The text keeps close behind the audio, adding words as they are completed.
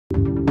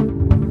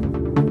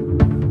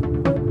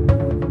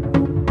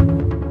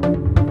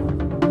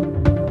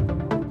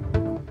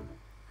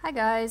Hi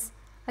guys!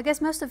 I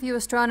guess most of you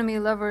astronomy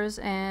lovers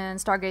and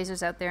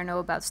stargazers out there know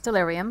about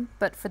Stellarium,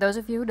 but for those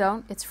of you who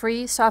don't, it's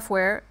free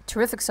software,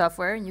 terrific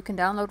software, and you can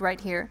download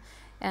right here.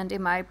 And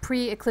in my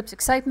pre-eclipse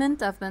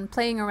excitement, I've been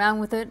playing around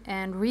with it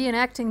and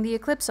reenacting the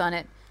eclipse on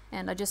it,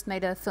 and I just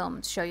made a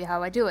film to show you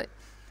how I do it.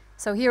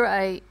 So here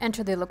I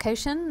enter the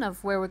location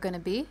of where we're going to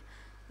be.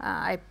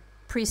 I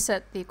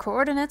preset the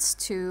coordinates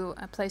to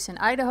a place in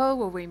Idaho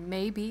where we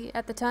may be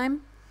at the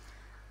time.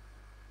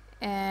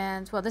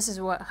 And well, this is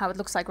how it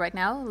looks like right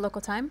now, local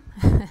time.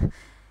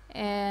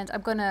 And I'm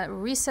gonna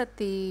reset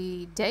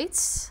the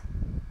dates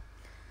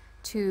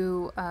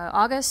to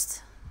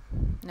August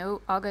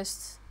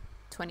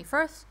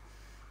 21st.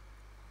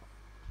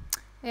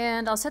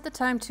 And I'll set the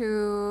time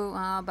to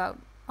about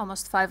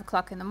almost 5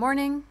 o'clock in the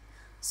morning.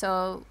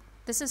 So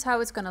this is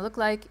how it's gonna look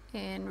like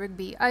in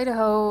Rigby,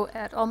 Idaho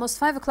at almost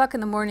 5 o'clock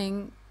in the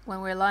morning when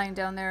we're lying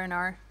down there in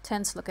our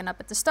tents looking up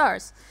at the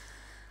stars.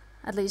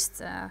 At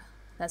least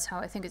that's how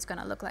I think it's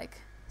gonna look like.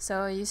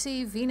 So you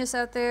see Venus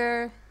out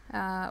there,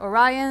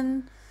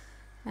 Orion,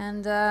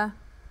 and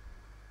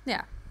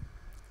yeah,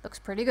 looks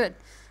pretty good.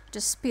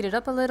 Just speed it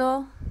up a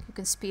little. You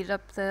can speed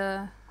up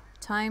the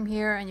time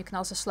here, and you can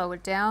also slow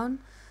it down.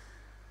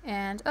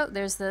 And oh,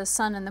 there's the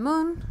sun and the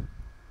moon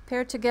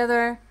paired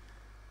together,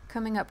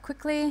 coming up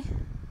quickly.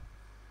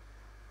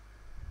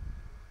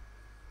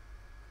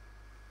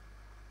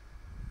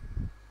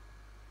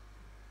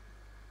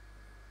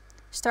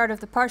 Start of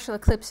the partial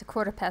eclipse at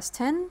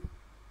 10:15.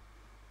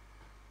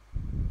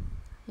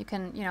 You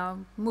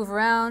can, move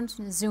around,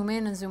 and zoom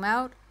in and zoom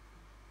out.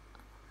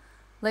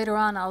 Later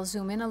on I'll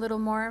zoom in a little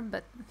more,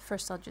 but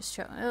first I'll just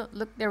show. Oh,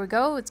 look, there we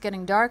go, it's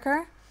getting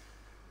darker.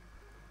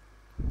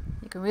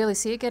 You can really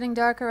see it getting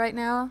darker right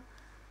now.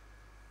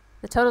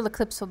 The total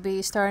eclipse will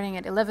be starting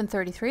at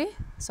 11:33,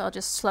 so I'll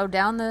just slow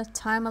down the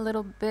time a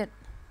little bit.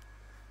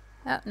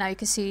 Oh, now you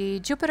can see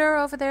Jupiter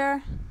over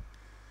there.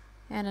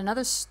 And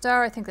another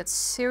star, I think that's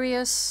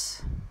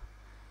Sirius.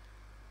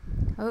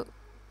 Oh,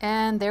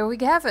 and there we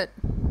have it.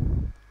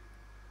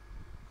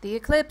 The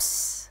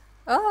eclipse.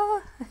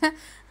 Oh,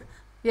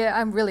 yeah,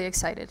 I'm really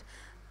excited.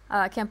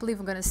 I can't believe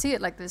I'm going to see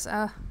it like this.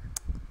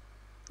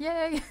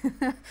 Yay.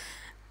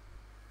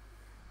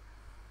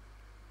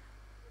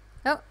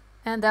 Oh,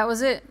 and that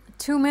was it.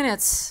 2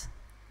 minutes.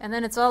 And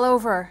then it's all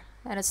over.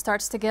 And it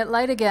starts to get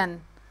light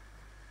again.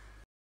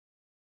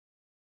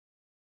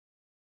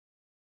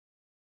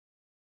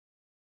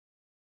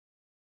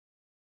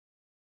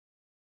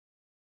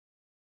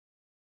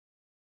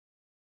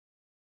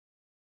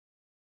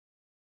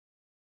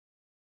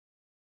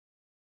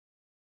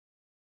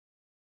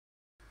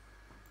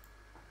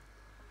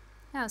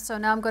 Yeah, so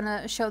now I'm going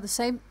to show the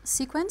same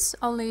sequence,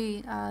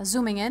 only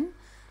zooming in,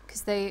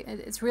 because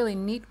it's really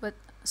neat what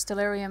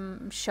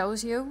Stellarium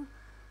shows you.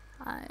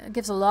 It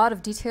gives a lot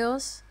of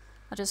details.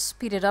 I'll just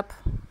speed it up,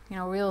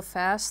 real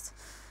fast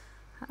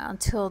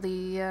until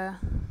the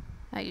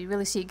you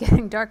really see it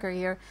getting darker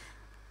here,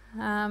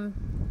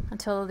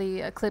 until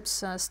the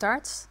eclipse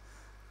starts.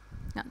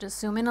 Now just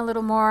zoom in a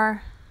little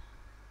more.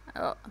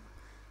 Oh,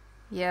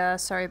 yeah,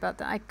 sorry about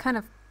that. I kind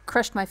of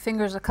crushed my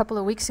fingers a couple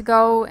of weeks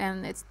ago,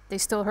 and they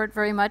still hurt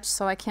very much,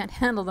 so I can't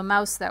handle the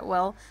mouse that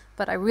well,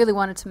 but I really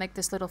wanted to make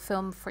this little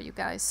film for you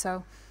guys,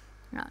 so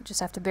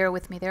just have to bear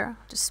with me there.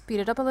 Just speed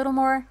it up a little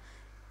more,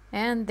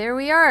 and there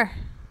we are,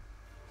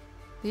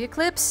 the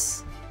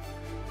eclipse.